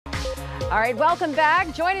All right, welcome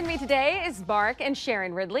back. Joining me today is Mark and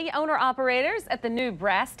Sharon Ridley, owner-operators at the new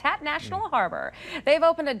Brass Tap National Harbor. They've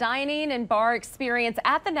opened a dining and bar experience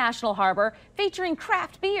at the National Harbor featuring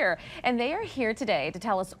craft beer, and they are here today to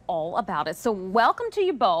tell us all about it. So welcome to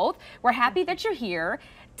you both. We're happy that you're here.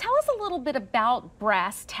 Tell us a little bit about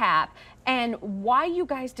Brass Tap and why you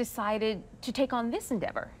guys decided to take on this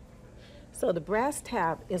endeavor. So the Brass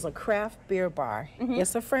Tap is a craft beer bar.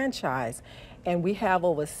 It's a franchise, and we have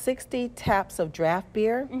over 60 taps of draft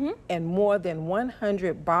beer and more than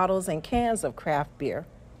 100 bottles and cans of craft beer.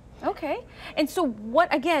 Okay, and so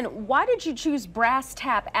why did you choose Brass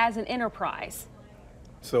Tap as an enterprise?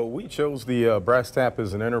 So we chose the Brass Tap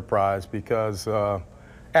as an enterprise because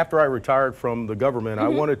after I retired from the government, I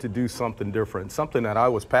wanted to do something different, something that I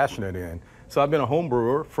was passionate in. So I've been a home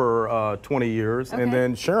brewer for 20 years, and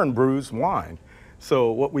then Sharon brews wine.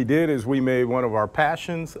 So what we did is we made one of our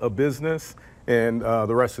passions a business, and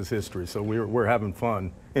the rest is history. So we're having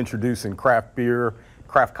fun introducing craft beer,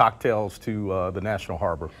 craft cocktails to the National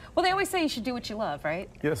Harbor. Well, they always say you should do what you love, right?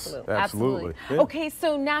 Yes, absolutely. Yeah. Okay,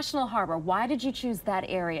 so National Harbor, why did you choose that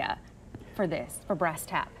area for Brass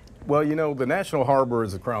Tap? Well, you know, the National Harbor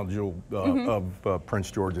is the crown jewel of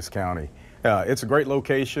Prince George's County. It's a great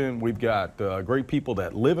location. We've got great people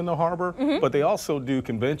that live in the harbor, but they also do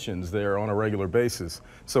conventions there on a regular basis.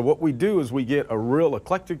 So what we do is we get a real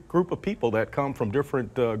eclectic group of people that come from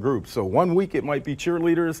different groups. So one week it might be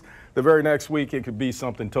cheerleaders. The very next week it could be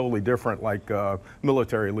something totally different, like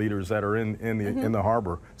military leaders that are in the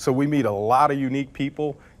harbor. So we meet a lot of unique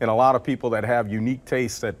people and a lot of people that have unique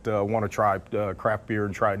tastes that want to try craft beer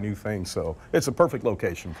and try new things. So it's a perfect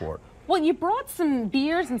location for it. Well, you brought some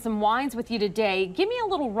beers and some wines with you today. Give me a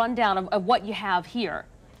little rundown of what you have here.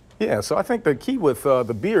 Yeah, so I think the key with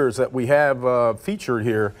the beers that we have featured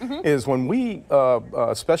here is when we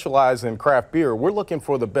specialize in craft beer, we're looking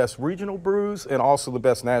for the best regional brews and also the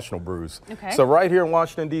best national brews. Okay. So right here in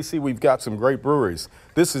Washington, D.C., we've got some great breweries.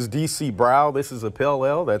 This is D.C. Brow. This is a pale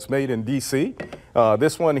ale that's made in D.C.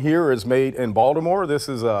 This one here is made in Baltimore. This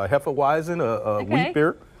is a Hefeweizen, a wheat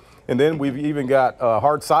beer. And then we've even got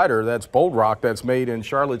hard cider, that's Bold Rock, that's made in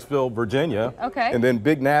Charlottesville, Virginia. Okay. And then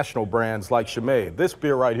big national brands like Chimay. This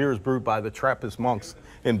beer right here is brewed by the Trappist monks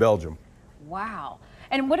in Belgium. Wow.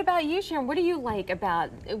 And what about you, Sharon? What do you like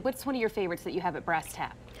what's one of your favorites that you have at Brass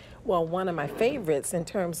Tap? Well, one of my favorites in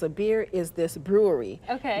terms of beer is this brewery.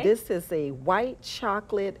 Okay. This is a white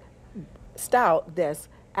chocolate stout that's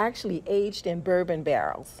actually aged in bourbon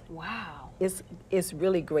barrels. Wow. It's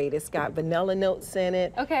really great. It's got vanilla notes in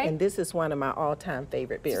it. Okay. And this is one of my all-time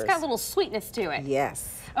favorite beers. It's got a little sweetness to it.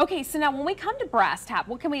 Yes. Okay, so now when we come to Brass Tap,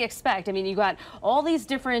 what can we expect? I mean, you got all these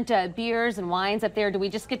different beers and wines up there. Do we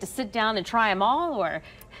just get to sit down and try them all, or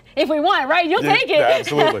if we want, right? You'll take it.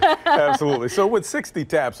 Absolutely, absolutely. So with 60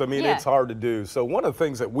 taps, I mean, it's hard to do. So one of the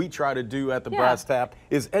things that we try to do at the Brass Tap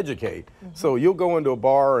is educate. So you'll go into a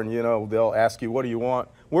bar and, you know, they'll ask you, what do you want?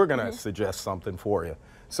 We're going to suggest something for you.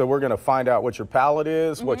 So we're going to find out what your palate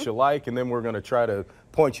is, what you like, and then we're going to try to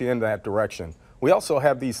point you in that direction. We also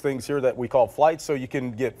have these things here that we call flights, so you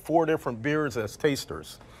can get 4 different beers as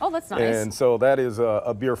tasters. Oh, that's nice. And so that is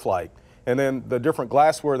a beer flight. And then the different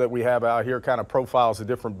glassware that we have out here kind of profiles the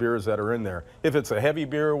different beers that are in there. If it's a heavy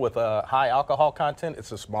beer with a high alcohol content,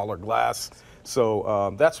 it's a smaller glass.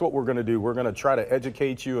 So that's what we're going to do. We're going to try to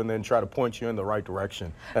educate you and then try to point you in the right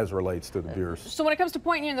direction as relates to the beers. So when it comes to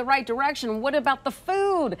pointing you in the right direction, what about the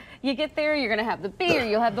food? You get there, you're going to have the beer,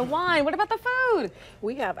 you'll have the wine. What about the food?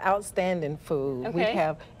 We have outstanding food.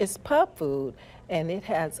 Okay. It's pub food, and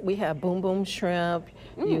we have Boom Boom Shrimp.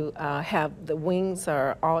 You have the wings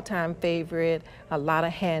are all-time favorite. A lot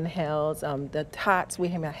of handhelds. The tots, we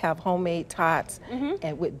have homemade tots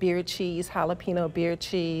and with beer cheese, jalapeno beer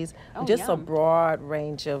cheese. Just a broad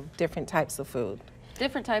range of different types of food.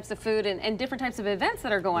 Different types of food and different types of events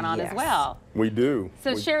that are going on as well. We do.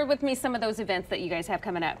 So share with me some of those events that you guys have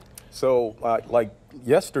coming up. So like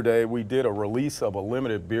yesterday, we did a release of a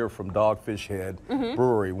limited beer from Dogfish Head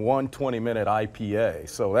Brewery, 120-minute IPA.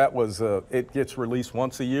 So that was, it gets released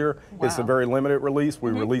once a year. Wow. It's a very limited release.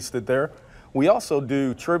 We released it there. We also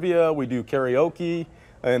do trivia, we do karaoke,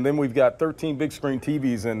 and then we've got 13 big screen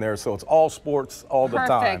TVs in there, so it's all sports all the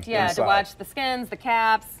time. Perfect, yeah, inside. to watch the Skins, the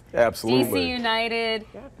Caps. Absolutely. DC United.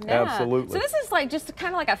 Yeah. Absolutely. So this is like just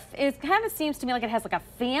kind of like it kind of seems to me like it has like a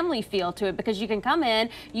family feel to it, because you can come in,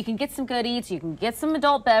 you can get some good eats, you can get some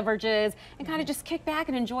adult beverages, and kind of just kick back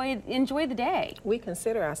and enjoy the day. We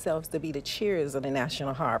consider ourselves to be the cheers of the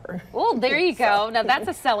National Harbor. Oh, there you go. Now that's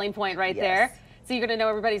a selling point right there. So you're going to know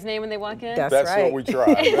everybody's name when they walk in? That's That's right. what we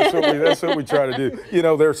try. That's what we try to do. You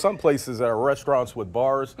know, there are some places that are restaurants with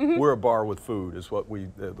bars. We're a bar with food, is what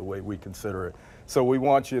the way we consider it. So we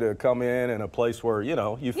want you to come in a place where, you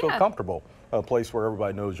know, you feel comfortable, a place where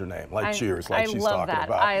everybody knows your name, like Cheers, like she's talking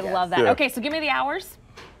about. I love that. Yeah. Okay, so give me the hours.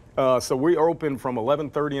 So we are open from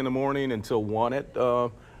 11:30 in the morning until 1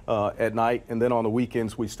 at night, and then on the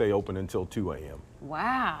weekends we stay open until 2 a.m.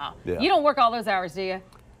 Wow. Yeah. You don't work all those hours, do you?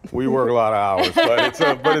 We work a lot of hours,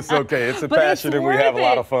 but it's okay. It's a passion, and we have a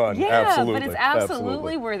lot of fun. Yeah, Absolutely. but it's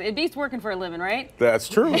absolutely worth it. It beats working for a living, right? That's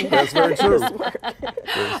true. That's very true.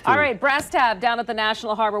 All right, Brass Tab down at the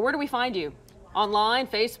National Harbor. Where do we find you? Online,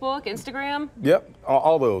 Facebook, Instagram? Yep,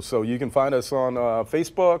 all those. So you can find us on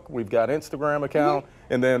Facebook. We've got Instagram account,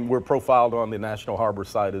 and then we're profiled on the National Harbor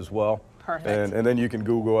site as well. Perfect. And then you can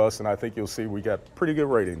Google us, and I think you'll see we got pretty good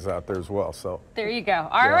ratings out there as well. So there you go.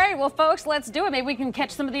 All right, well, folks, let's do it. Maybe we can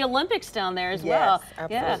catch some of the Olympics down there as well.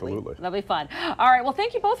 Absolutely. That'll be fun. All right, well,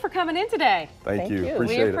 thank you both for coming in today. Thank you. you.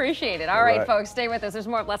 Appreciate We appreciate it. All right, folks, stay with us. There's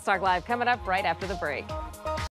more of Let's Talk Live coming up right after the break.